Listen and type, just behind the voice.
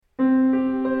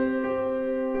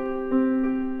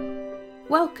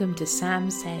Welcome to Sam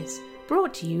Says,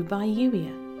 brought to you by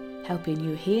Yuya, helping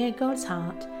you hear God's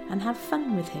heart and have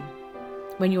fun with Him.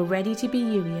 When you're ready to be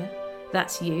Yuya,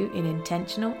 that's you in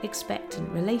intentional, expectant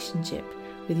relationship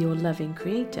with your loving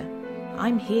Creator.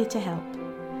 I'm here to help.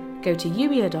 Go to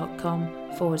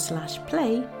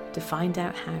yuya.com/play to find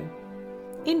out how.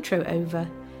 Intro over.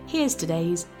 Here's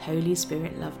today's Holy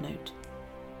Spirit Love Note.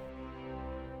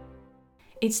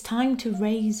 It's time to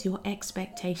raise your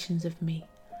expectations of me.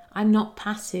 I'm not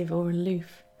passive or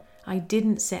aloof. I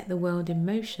didn't set the world in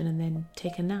motion and then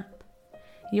take a nap.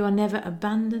 You are never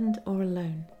abandoned or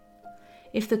alone.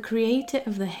 If the Creator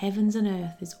of the heavens and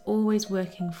earth is always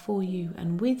working for you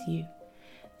and with you,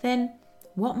 then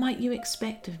what might you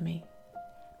expect of me?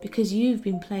 Because you've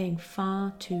been playing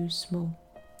far too small.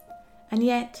 And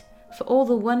yet, for all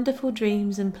the wonderful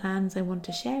dreams and plans I want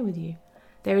to share with you,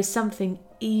 there is something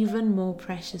even more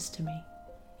precious to me.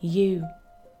 You,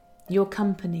 your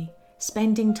company,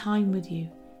 spending time with you,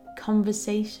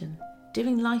 conversation,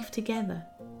 doing life together.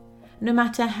 No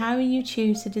matter how you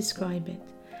choose to describe it,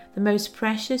 the most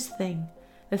precious thing,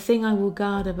 the thing I will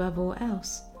guard above all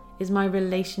else, is my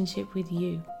relationship with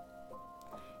you.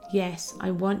 Yes,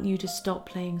 I want you to stop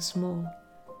playing small.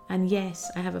 And yes,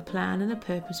 I have a plan and a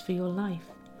purpose for your life.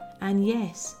 And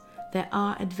yes, there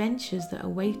are adventures that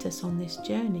await us on this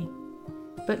journey,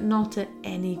 but not at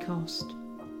any cost.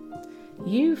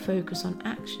 You focus on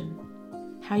action,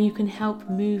 how you can help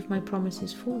move my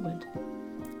promises forward.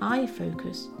 I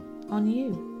focus on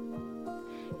you.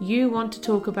 You want to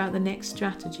talk about the next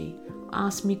strategy,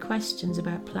 ask me questions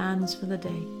about plans for the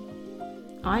day.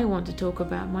 I want to talk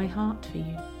about my heart for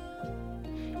you.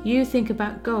 You think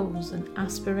about goals and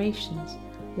aspirations,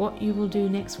 what you will do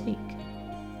next week.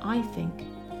 I think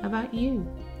about you.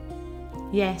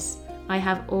 Yes, I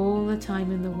have all the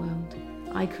time in the world.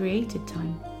 I created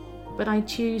time, but I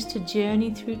choose to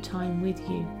journey through time with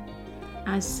you.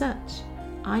 As such,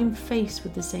 I'm faced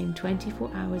with the same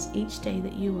 24 hours each day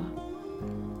that you are.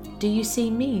 Do you see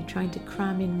me trying to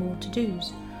cram in more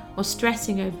to-dos or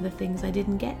stressing over the things I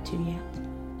didn't get to yet?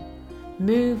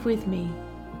 Move with me.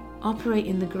 Operate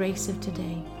in the grace of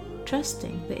today,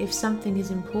 trusting that if something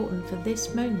is important for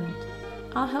this moment,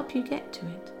 I'll help you get to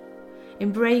it.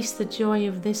 Embrace the joy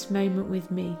of this moment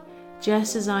with me,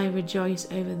 just as I rejoice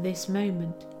over this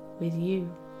moment with you.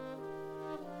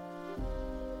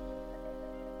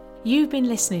 You've been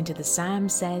listening to the Sam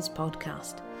Says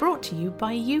podcast, brought to you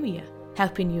by Yuya,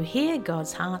 helping you hear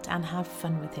God's heart and have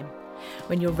fun with Him.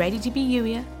 When you're ready to be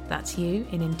Yuya, that's you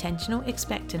in intentional,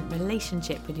 expectant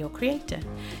relationship with your Creator,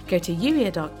 go to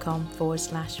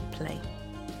yuya.com/play.